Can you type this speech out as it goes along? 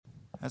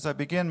As I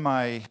begin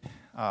my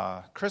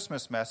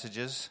Christmas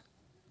messages,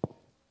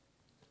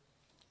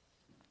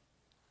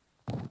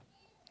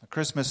 a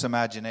Christmas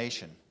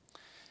imagination,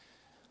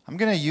 I'm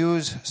going to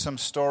use some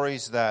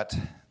stories that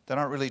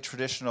aren't really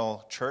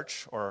traditional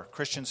church or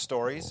Christian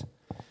stories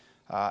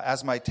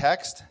as my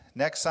text.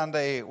 Next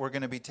Sunday, we're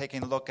going to be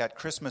taking a look at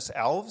Christmas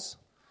elves.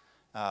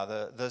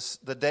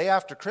 The day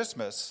after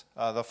Christmas,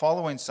 the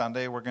following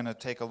Sunday, we're going to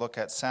take a look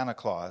at Santa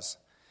Claus.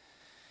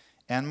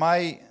 And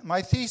my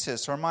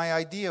thesis or my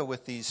idea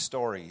with these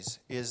stories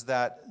is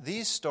that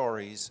these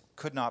stories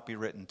could not be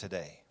written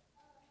today.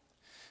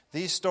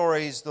 These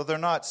stories, though they're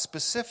not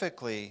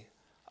specifically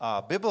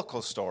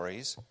biblical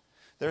stories,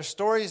 they're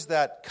stories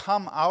that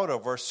come out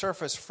of or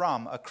surface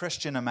from a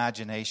Christian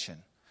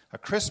imagination, a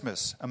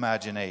Christmas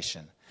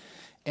imagination.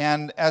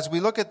 And as we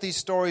look at these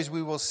stories,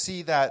 we will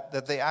see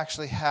that they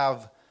actually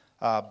have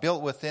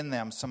built within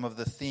them some of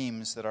the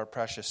themes that are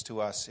precious to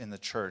us in the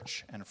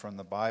church and from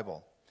the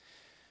Bible.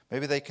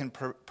 Maybe they can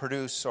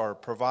produce or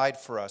provide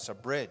for us a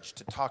bridge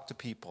to talk to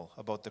people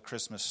about the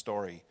Christmas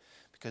story,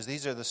 because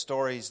these are the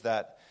stories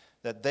that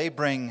they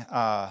bring,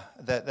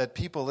 that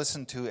people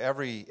listen to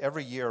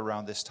every year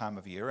around this time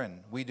of year,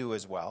 and we do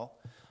as well.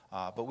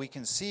 But we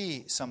can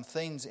see some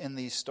things in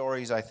these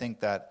stories, I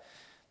think, that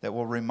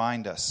will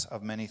remind us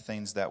of many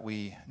things that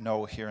we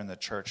know here in the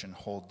church and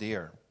hold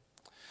dear.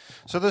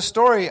 So the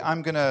story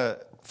I'm going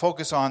to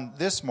focus on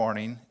this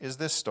morning is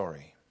this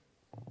story.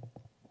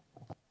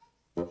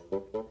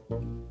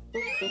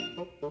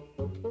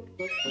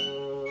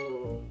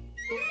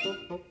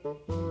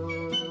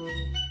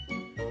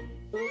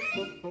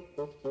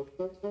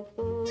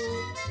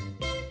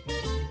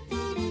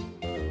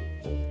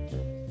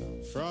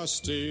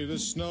 Frosty the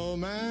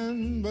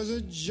Snowman was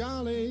a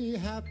jolly,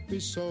 happy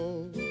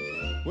soul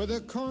with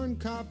a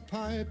corncob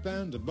pipe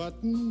and a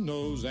button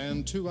nose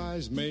and two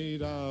eyes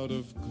made out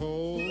of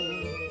coal.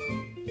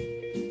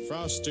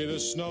 Frosty the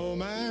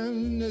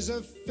Snowman is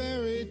a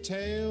fairy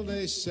tale,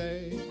 they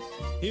say.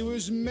 He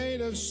was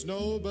made of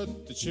snow,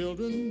 but the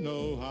children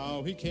know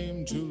how he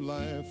came to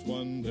life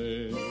one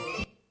day.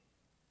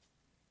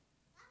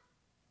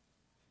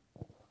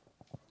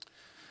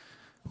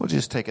 We'll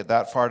just take it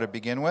that far to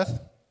begin with.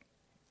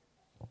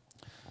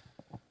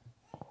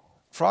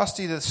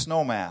 Frosty the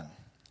Snowman.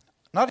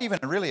 Not even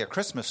really a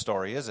Christmas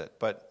story, is it?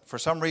 But for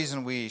some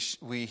reason we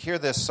hear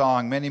this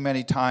song many,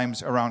 many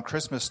times around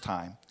Christmas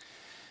time.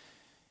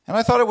 And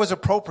I thought it was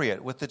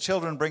appropriate with the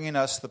children bringing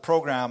us the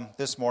program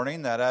this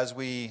morning that as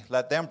we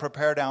let them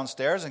prepare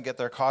downstairs and get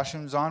their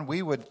costumes on,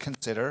 we would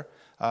consider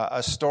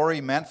a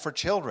story meant for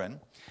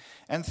children.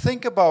 And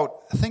think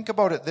about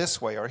it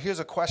this way, or here's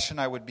a question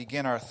I would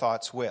begin our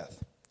thoughts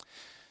with.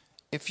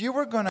 If you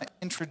were going to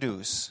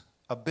introduce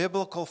a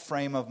biblical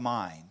frame of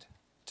mind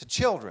to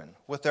children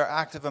with their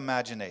active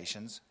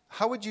imaginations,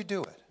 how would you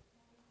do it?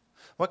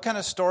 What kind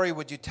of story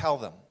would you tell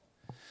them?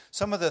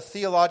 Some of the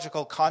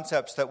theological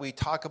concepts that we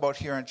talk about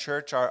here in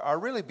church are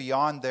really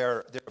beyond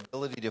their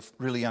ability to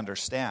really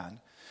understand.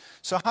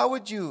 So how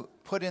would you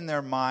put in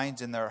their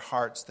minds, in their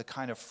hearts, the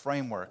kind of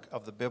framework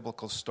of the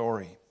biblical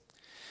story?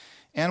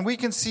 And we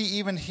can see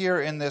even here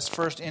in this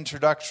first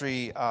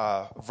introductory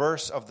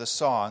verse of the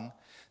song,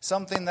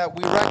 something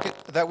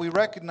that we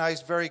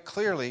recognize very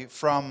clearly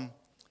from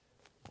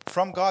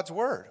God's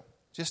Word.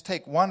 Just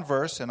take one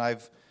verse, and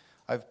I've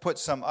put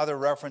some other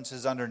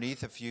references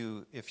underneath if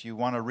you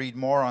want to read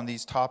more on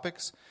these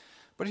topics.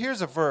 But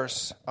here's a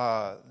verse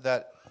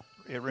that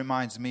it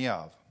reminds me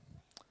of.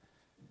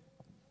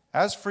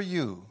 As for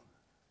you,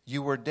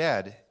 you were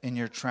dead in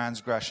your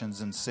transgressions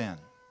and sin.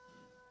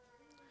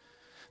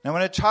 Now,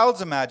 in a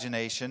child's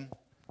imagination,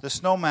 the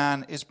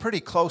snowman is pretty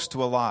close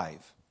to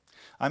alive.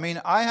 I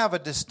mean, I have a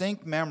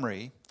distinct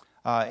memory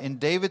in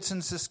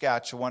Davidson,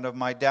 Saskatchewan, of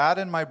my dad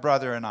and my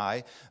brother and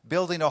I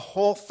building a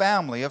whole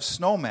family of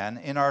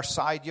snowmen in our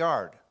side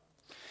yard.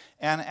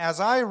 And as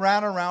I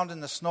ran around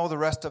in the snow the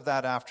rest of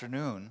that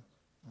afternoon,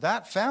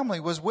 that family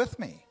was with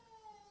me.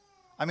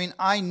 I mean,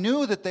 I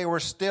knew that they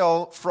were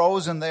still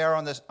frozen there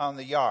on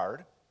the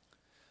yard,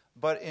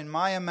 but in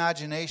my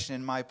imagination,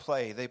 in my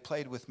play, they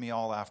played with me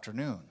all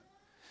afternoon.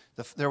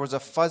 There was a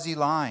fuzzy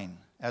line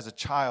as a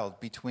child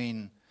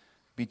between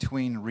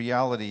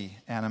reality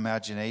and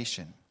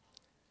imagination.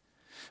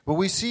 But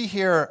we see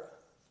here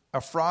a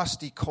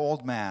frosty,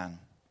 cold man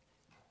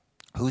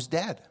who's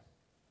dead.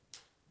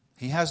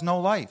 He has no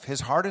life.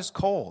 His heart is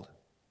cold.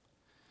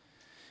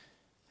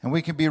 And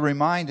we can be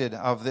reminded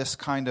of this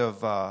kind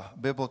of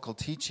biblical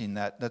teaching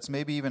that's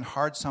maybe even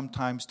hard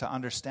sometimes to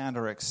understand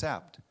or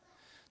accept.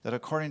 That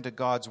according to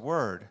God's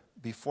Word,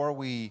 before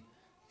we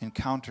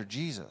encounter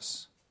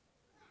Jesus,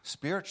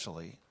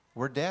 spiritually,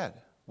 we're dead.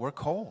 We're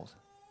cold.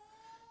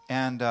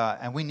 And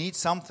we need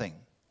something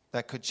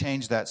that could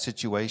change that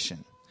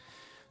situation.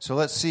 So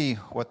let's see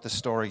what the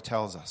story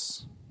tells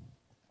us.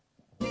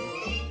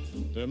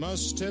 There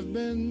must have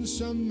been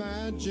some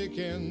magic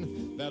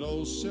in that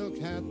old silk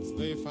hat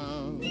they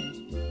found.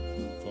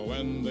 For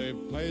when they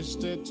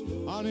placed it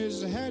on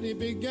his head, he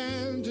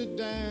began to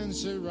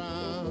dance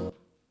around.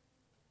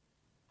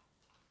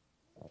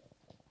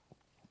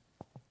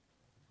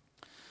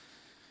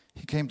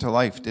 came to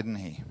life, didn't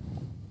he?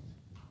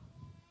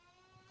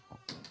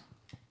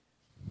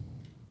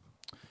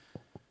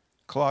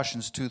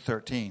 Colossians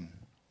 2:13.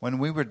 When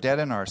we were dead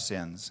in our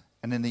sins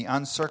and in the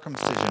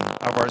uncircumcision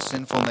of our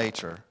sinful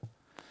nature,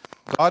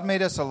 God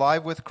made us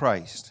alive with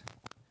Christ.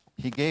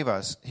 He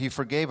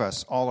forgave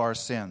us all our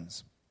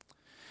sins.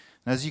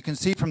 And as you can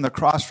see from the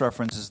cross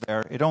references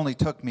there, it only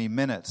took me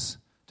minutes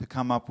to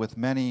come up with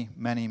many,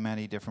 many,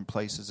 many different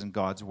places in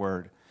God's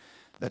Word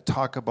that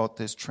talk about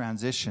this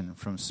transition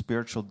from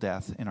spiritual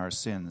death in our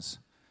sins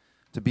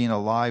to being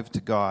alive to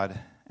God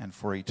and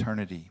for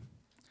eternity.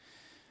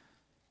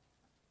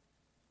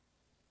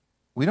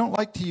 We don't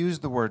like to use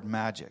the word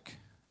magic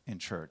in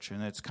church,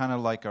 and it's kind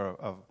of like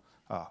a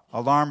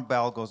alarm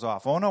bell goes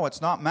off. Oh no,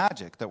 it's not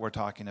magic that we're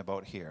talking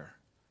about here.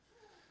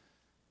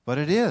 But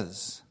it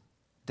is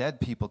dead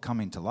people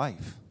coming to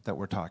life that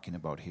we're talking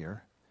about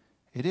here.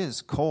 It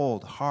is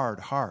cold,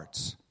 hard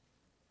hearts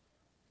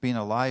being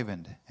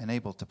alivened and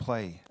able to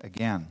play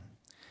again,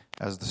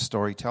 as the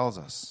story tells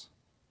us.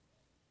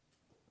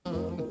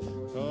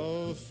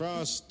 Oh,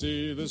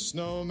 Frosty the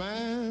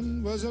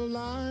Snowman was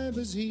alive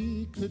as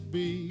he could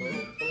be,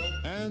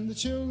 and the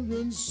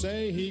children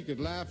say he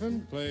could laugh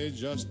and play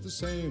just the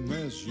same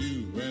as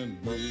you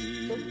and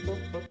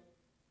me.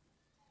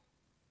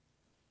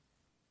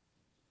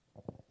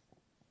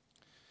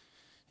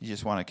 You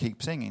just want to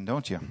keep singing,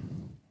 don't you?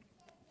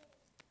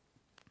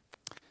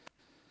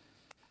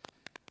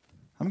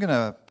 I'm going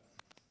to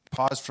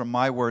pause from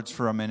my words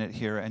for a minute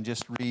here and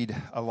just read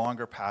a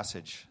longer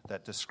passage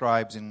that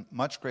describes in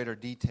much greater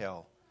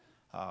detail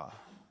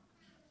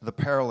the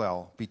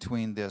parallel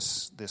between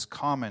this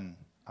common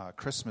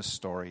Christmas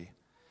story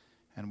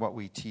and what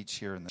we teach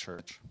here in the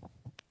church.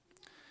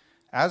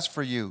 As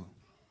for you,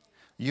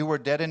 you were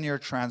dead in your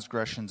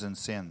transgressions and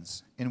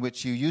sins, in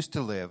which you used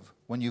to live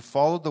when you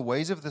followed the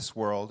ways of this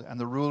world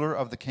and the ruler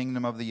of the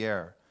kingdom of the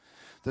air,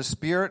 the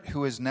spirit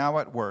who is now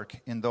at work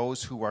in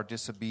those who are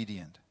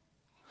disobedient.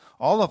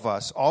 All of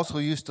us also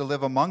used to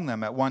live among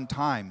them at one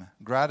time,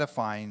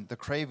 gratifying the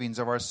cravings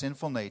of our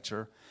sinful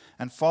nature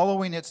and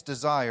following its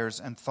desires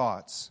and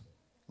thoughts.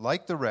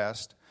 Like the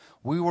rest,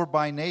 we were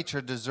by nature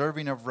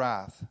deserving of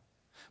wrath.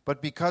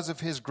 But because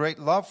of his great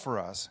love for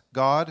us,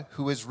 God,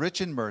 who is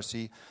rich in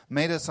mercy,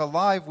 made us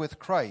alive with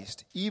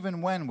Christ,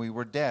 even when we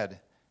were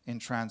dead in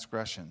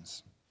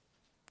transgressions.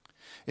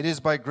 It is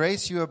by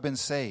grace you have been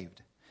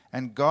saved.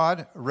 And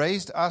God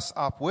raised us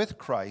up with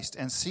Christ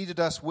and seated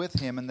us with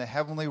him in the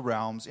heavenly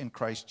realms in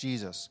Christ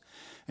Jesus,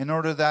 in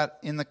order that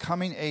in the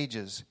coming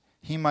ages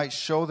he might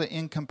show the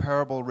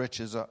incomparable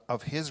riches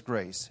of his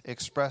grace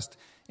expressed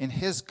in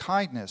his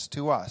kindness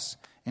to us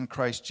in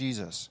Christ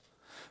Jesus.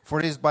 For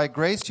it is by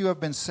grace you have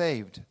been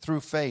saved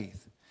through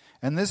faith.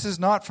 And this is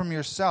not from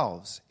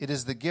yourselves, it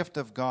is the gift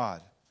of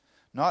God,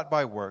 not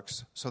by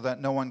works, so that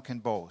no one can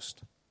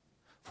boast.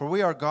 For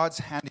we are God's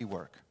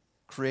handiwork,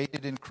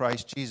 created in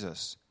Christ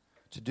Jesus,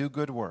 to do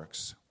good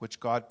works, which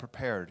God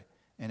prepared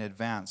in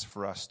advance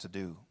for us to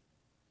do.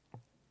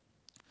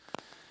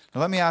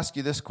 Now let me ask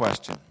you this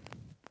question.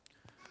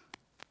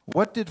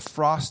 What did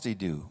Frosty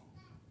do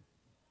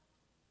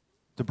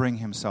to bring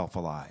himself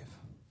alive?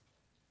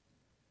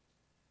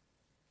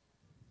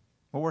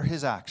 What were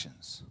his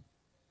actions?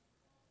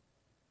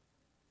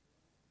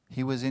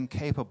 He was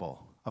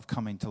incapable of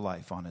coming to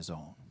life on his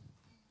own.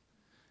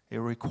 It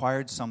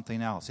required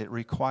something else. It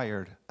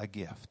required a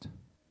gift.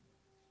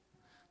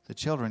 The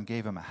children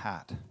gave him a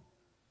hat.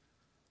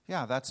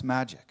 Yeah, that's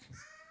magic.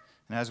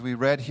 And as we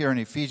read here in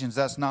Ephesians,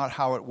 that's not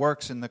how it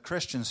works in the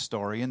Christian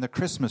story, in the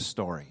Christmas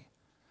story.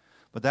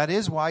 But that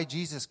is why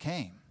Jesus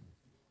came.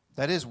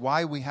 That is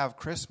why we have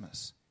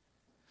Christmas.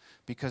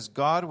 Because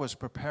God was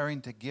preparing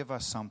to give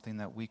us something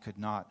that we could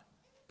not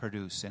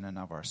produce in and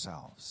of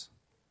ourselves.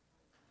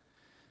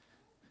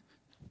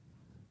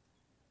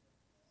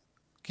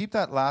 Keep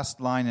that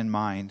last line in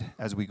mind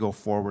as we go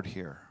forward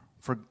here.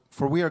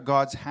 For we are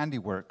God's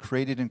handiwork,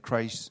 created in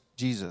Christ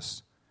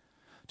Jesus,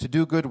 to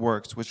do good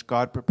works which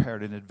God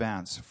prepared in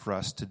advance for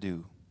us to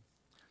do.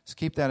 Let's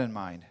keep that in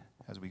mind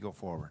as we go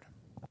forward.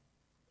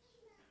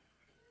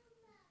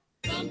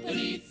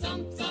 Thumpity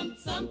thump thump,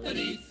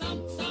 thumpity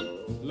thump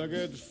thump. Look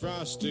at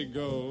Frosty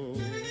go.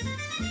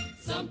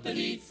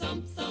 Thumpity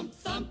thump thump,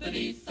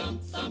 thumpity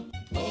thump thump.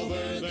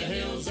 Over the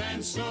hills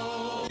and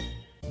snow.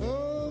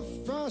 Oh,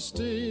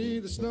 Frosty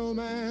the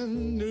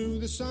Snowman knew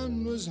the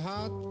sun was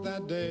hot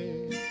that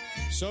day.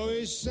 So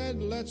he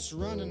said, let's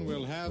run and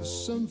we'll have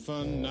some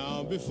fun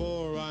now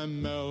before I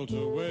melt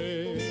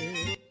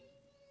away.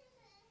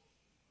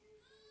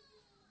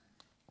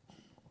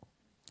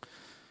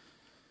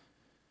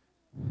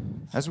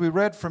 As we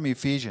read from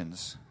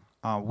Ephesians,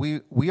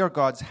 we are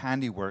God's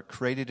handiwork,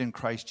 created in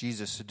Christ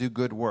Jesus to do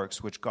good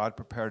works, which God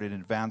prepared in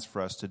advance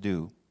for us to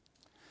do.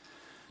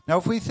 Now,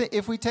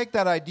 if we take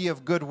that idea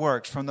of good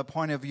works from the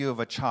point of view of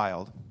a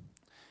child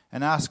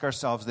and ask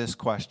ourselves this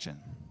question.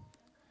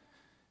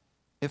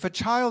 If a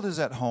child is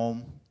at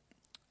home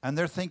and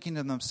they're thinking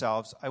to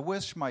themselves, I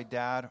wish my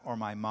dad or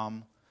my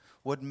mom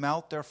would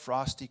melt their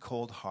frosty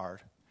cold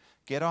heart,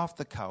 get off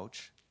the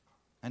couch,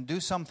 and do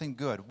something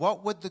good,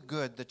 what would the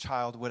good the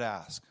child would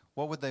ask?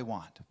 What would they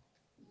want?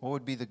 What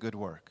would be the good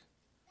work?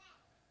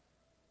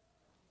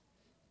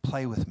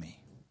 Play with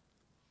me.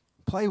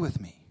 Play with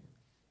me.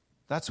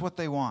 That's what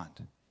they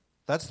want.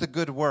 That's the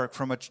good work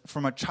from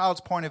a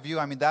child's point of view.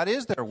 I mean, that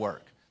is their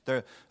work.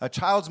 A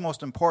child's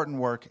most important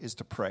work is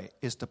to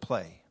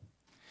play.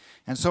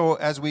 And so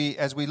as we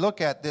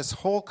look at this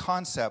whole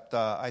concept,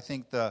 I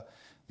think the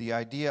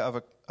idea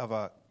of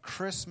a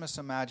Christmas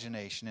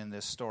imagination in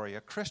this story,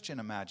 a Christian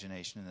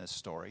imagination in this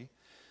story,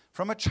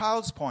 from a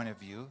child's point of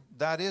view,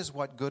 that is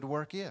what good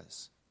work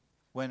is.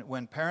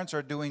 When parents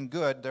are doing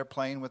good, they're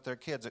playing with their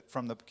kids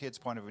from the kids'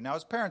 point of view. Now,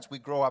 as parents, we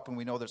grow up and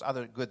we know there's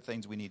other good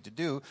things we need to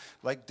do,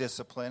 like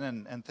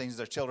discipline and things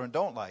their children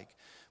don't like.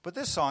 But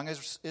this song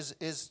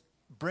is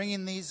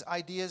bringing these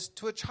ideas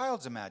to a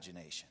child's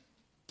imagination.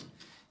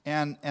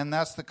 And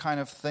that's the kind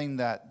of thing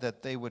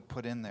that they would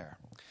put in there.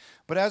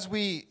 But as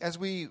we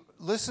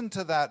listen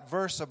to that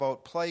verse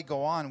about play,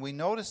 go on, we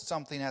noticed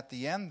something at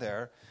the end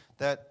there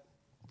that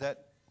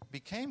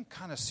became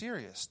kind of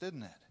serious,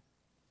 didn't it?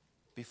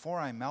 Before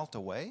I melt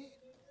away?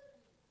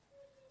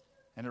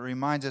 And it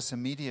reminds us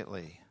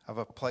immediately of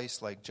a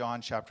place like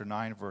John chapter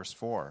 9, verse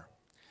 4.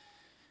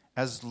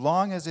 As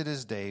long as it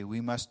is day,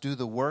 we must do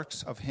the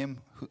works of him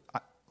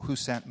who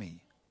sent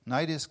me.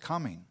 Night is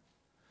coming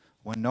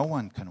when no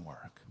one can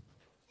work.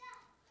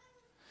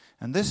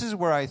 And this is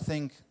where I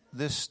think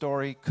this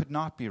story could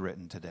not be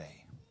written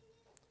today.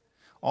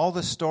 All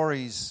the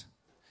stories,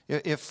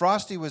 if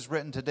Frosty was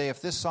written today,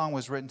 if this song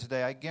was written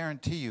today, I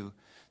guarantee you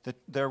that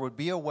there would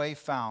be a way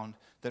found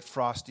that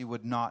Frosty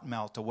would not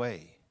melt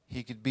away.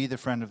 He could be the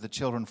friend of the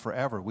children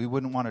forever. We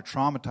wouldn't want to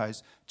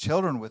traumatize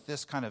children with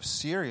this kind of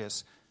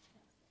serious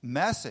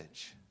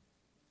message.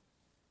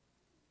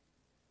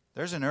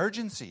 There's an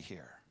urgency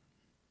here.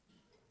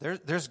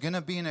 There's going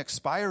to be an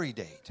expiry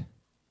date.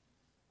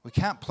 We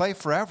can't play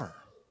forever.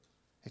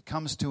 It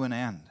comes to an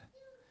end.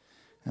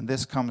 And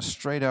this comes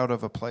straight out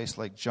of a place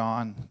like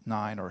John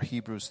 9 or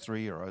Hebrews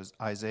 3 or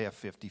Isaiah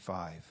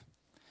 55.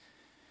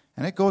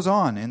 And it goes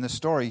on in the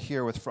story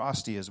here with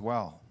Frosty as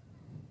well.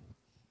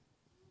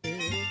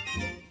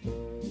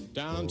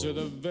 Down to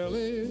the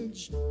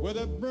village with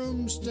a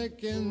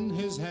broomstick in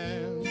his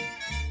hand,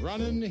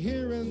 running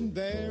here and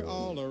there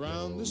all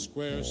around the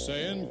square,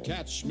 saying,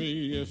 "Catch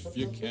me if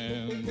you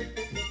can."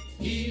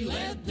 He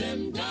led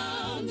them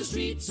down the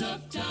streets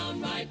of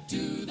town right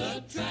to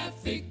the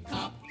traffic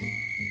cop.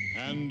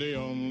 And he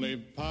only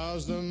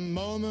paused a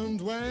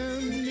moment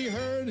when he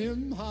heard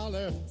him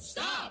holler,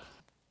 "Stop!"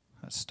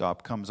 That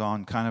stop comes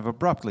on kind of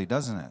abruptly,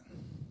 doesn't it?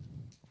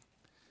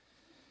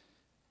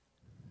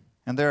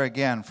 And there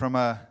again, from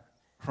a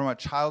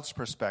child's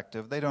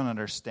perspective, they don't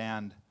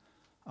understand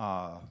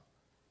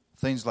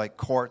things like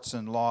courts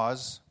and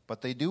laws,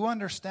 but they do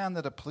understand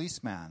that a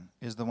policeman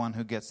is the one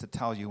who gets to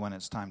tell you when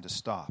it's time to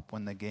stop,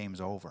 when the game's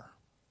over.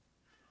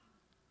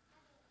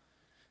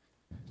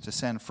 To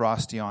send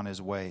Frosty on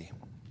his way.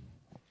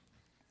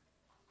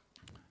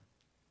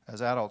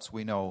 As adults,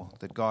 we know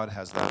that God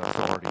has that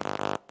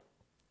authority.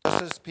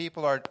 Just as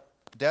people are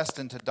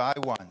destined to die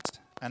once,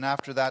 and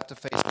after that to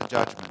face the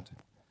judgment,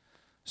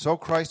 so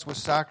Christ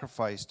was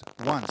sacrificed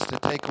once to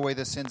take away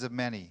the sins of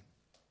many.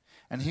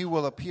 And he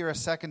will appear a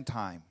second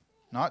time,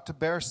 not to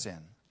bear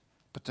sin,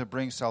 but to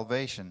bring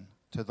salvation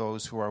to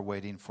those who are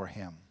waiting for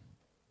him.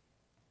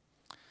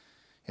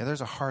 Yeah,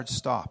 there's a hard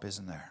stop,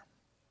 isn't there?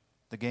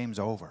 The game's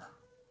over.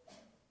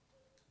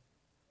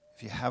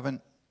 If you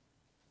haven't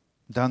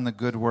done the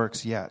good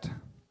works yet,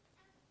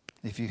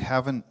 if you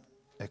haven't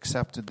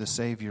accepted the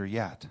Savior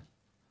yet,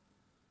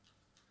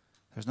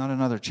 there's not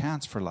another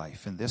chance for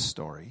life in this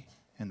story,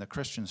 in the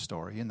Christian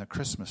story, in the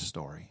Christmas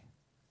story.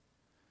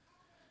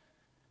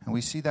 And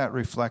we see that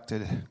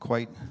reflected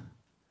quite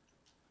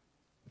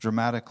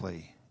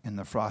dramatically in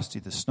the Frosty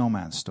the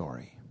Snowman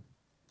story.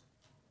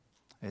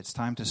 It's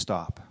time to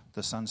stop.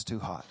 The sun's too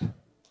hot.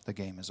 The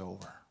game is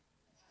over.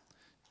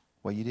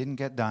 What you didn't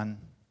get done,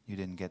 you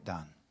didn't get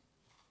done.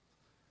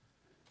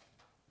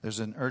 There's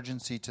an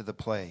urgency to the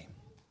play.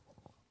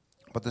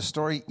 But the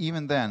story,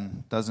 even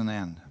then, doesn't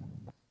end.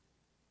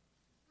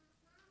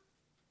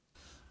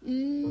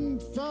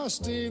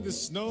 Frosty the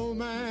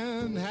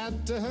Snowman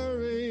had to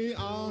hurry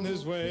on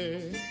his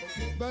way,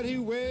 but he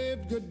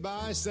waved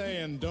goodbye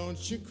saying,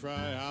 "Don't you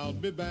cry, I'll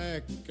be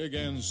back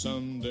again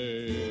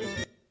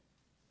someday."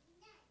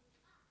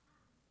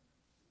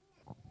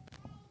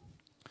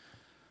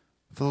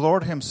 For the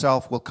Lord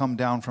himself will come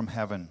down from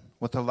heaven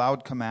with a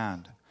loud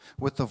command,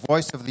 with the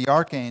voice of the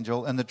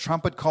archangel and the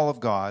trumpet call of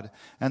God,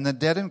 and the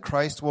dead in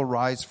Christ will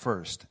rise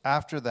first.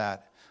 After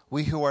that,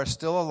 we who are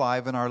still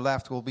alive and are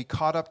left will be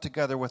caught up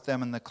together with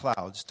them in the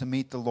clouds to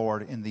meet the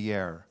Lord in the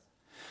air.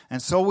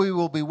 And so we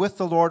will be with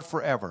the Lord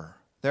forever.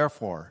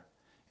 Therefore,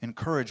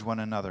 encourage one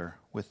another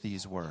with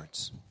these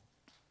words.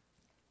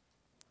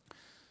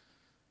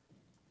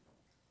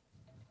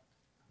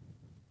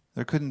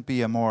 There couldn't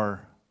be a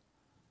more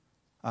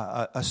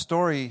a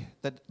story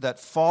that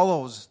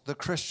follows the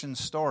Christian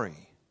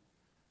story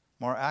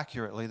more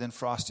accurately than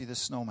Frosty the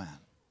Snowman.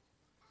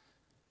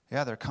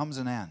 Yeah, there comes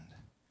an end.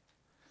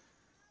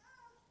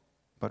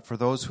 But for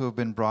those who have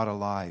been brought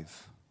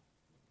alive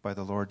by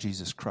the Lord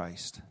Jesus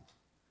Christ,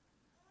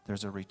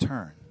 there's a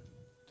return.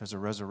 There's a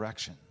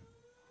resurrection.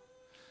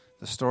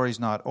 The story's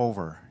not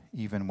over,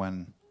 even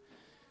when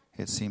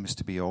it seems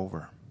to be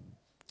over.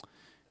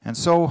 And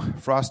so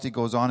Frosty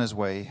goes on his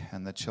way,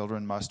 and the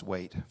children must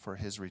wait for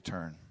his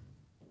return.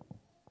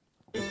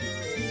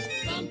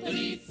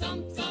 Thumpity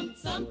thump thump,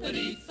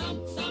 thumpity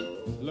thump thump.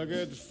 Look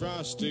at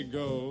Frosty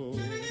go.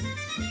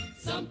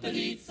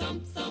 Thumpity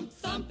thump thump,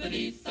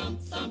 thumpity thump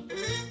thump.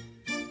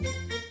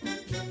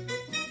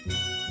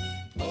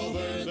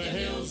 Over the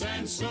hills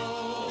and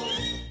snow.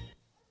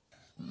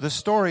 The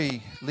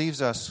story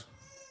leaves us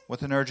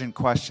with an urgent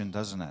question,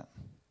 doesn't it?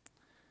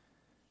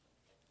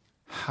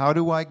 How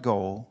do I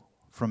go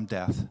from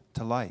death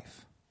to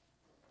life?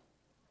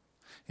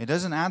 It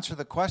doesn't answer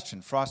the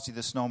question, Frosty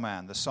the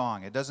Snowman, the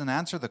song. It doesn't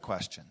answer the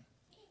question.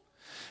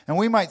 And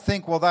we might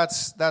think, well,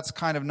 that's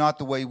kind of not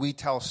the way we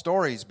tell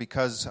stories,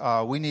 because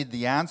we need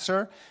the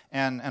answer.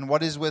 And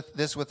what is with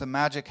this with the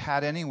magic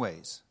hat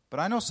anyways? But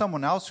I know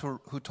someone else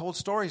who told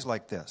stories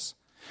like this.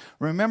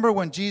 Remember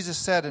when Jesus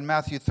said in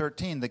Matthew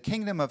 13, the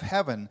kingdom of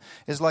heaven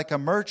is like a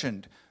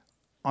merchant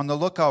on the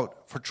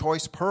lookout for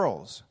choice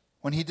pearls.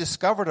 When he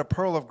discovered a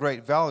pearl of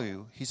great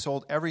value, he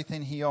sold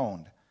everything he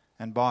owned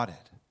and bought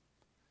it.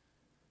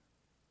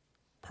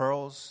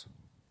 Pearls,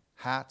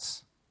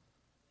 hats.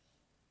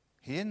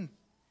 He didn't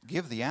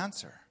give the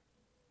answer.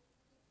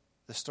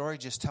 The story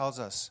just tells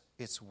us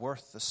it's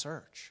worth the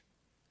search.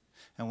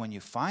 And when you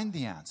find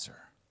the answer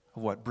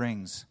of what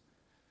brings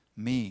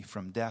me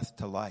from death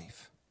to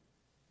life,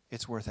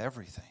 it's worth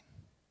everything.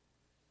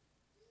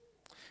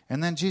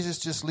 And then Jesus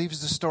just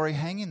leaves the story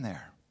hanging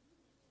there.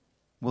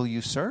 Will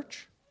you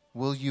search?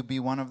 Will you be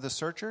one of the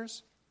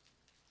searchers?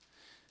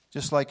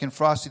 Just like in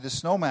Frosty the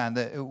Snowman,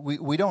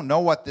 we don't know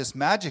what this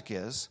magic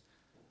is.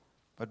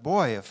 But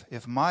boy,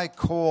 if my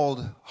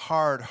cold,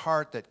 hard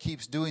heart that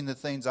keeps doing the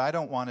things I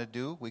don't want to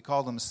do, we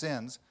call them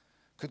sins,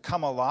 could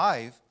come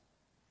alive,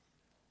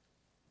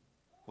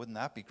 wouldn't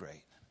that be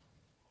great?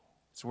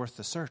 It's worth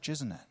the search,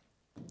 isn't it?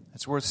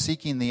 It's worth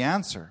seeking the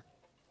answer.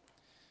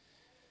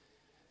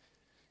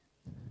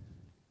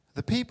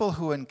 The people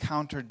who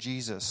encountered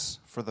Jesus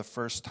for the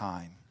first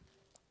time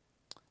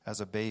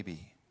as a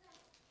baby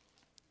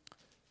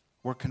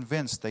were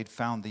convinced they'd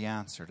found the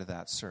answer to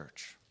that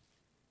search.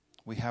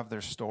 We have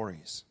their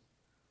stories.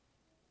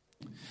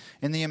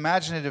 In the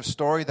imaginative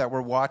story that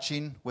we're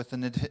watching with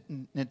the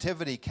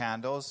nativity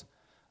candles,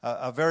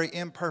 a very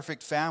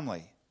imperfect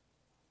family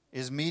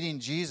is meeting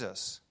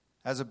Jesus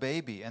as a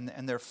baby, and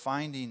they're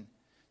finding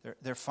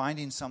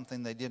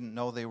something they didn't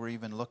know they were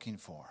even looking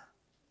for.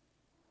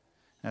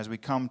 As we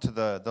come to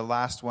the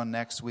last one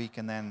next week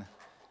and then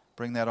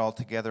bring that all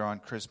together on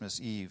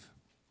Christmas Eve,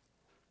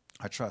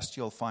 I trust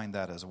you'll find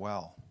that as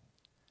well.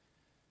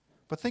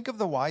 But think of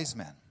the wise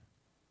men.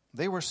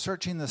 They were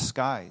searching the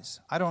skies.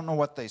 I don't know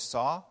what they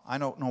saw. I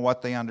don't know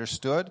what they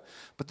understood.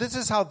 But this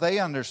is how they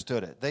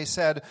understood it. They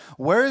said,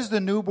 "Where is the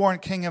newborn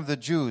King of the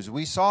Jews?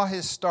 We saw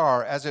his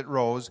star as it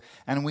rose,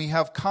 and we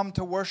have come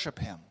to worship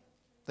him."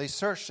 They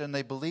searched and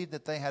they believed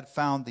that they had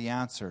found the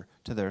answer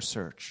to their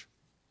search.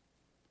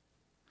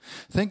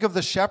 Think of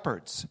the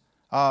shepherds.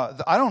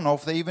 I don't know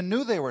if they even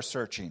knew they were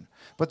searching.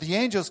 But the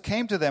angels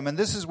came to them, and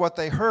this is what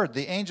they heard.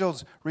 The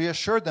angels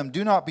reassured them,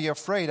 "Do not be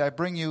afraid. I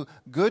bring you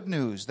good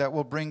news that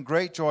will bring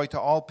great joy to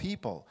all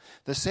people.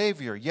 The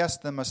Savior, yes,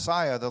 the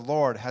Messiah, the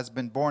Lord, has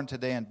been born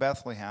today in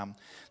Bethlehem,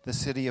 the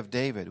city of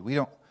David." We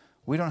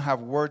don't have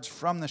words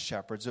from the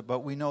shepherds, but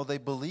we know they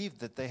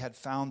believed that they had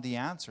found the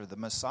answer, the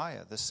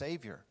Messiah, the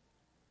Savior,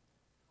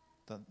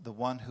 the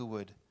one who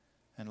would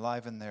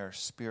enliven their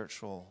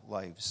spiritual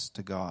lives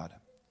to God.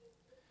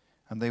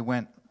 And they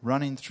went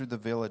running through the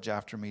village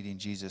after meeting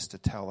Jesus to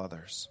tell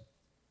others.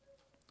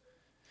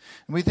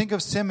 And we think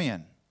of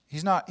Simeon.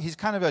 He's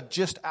kind of a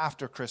just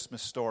after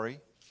Christmas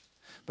story.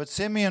 But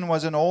Simeon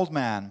was an old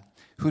man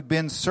who'd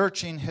been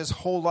searching his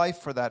whole life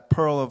for that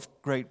pearl of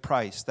great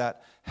price,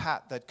 that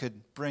hat that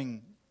could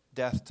bring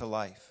death to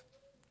life.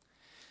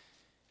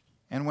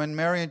 And when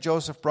Mary and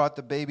Joseph brought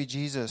the baby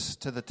Jesus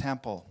to the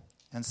temple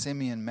and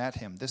Simeon met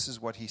him, this is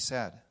what he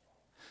said: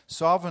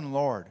 "Sovereign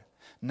Lord,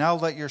 now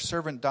let your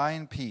servant die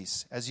in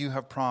peace, as you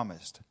have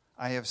promised.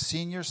 I have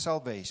seen your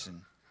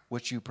salvation,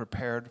 which you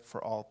prepared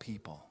for all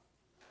people."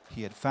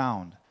 He had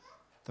found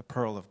the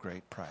pearl of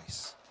great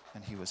price,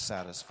 and he was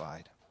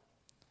satisfied.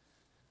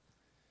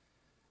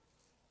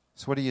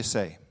 So what do you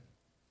say?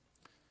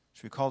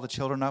 Should we call the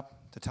children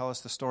up to tell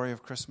us the story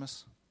of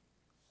Christmas?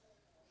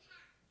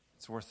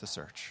 It's worth the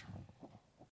search.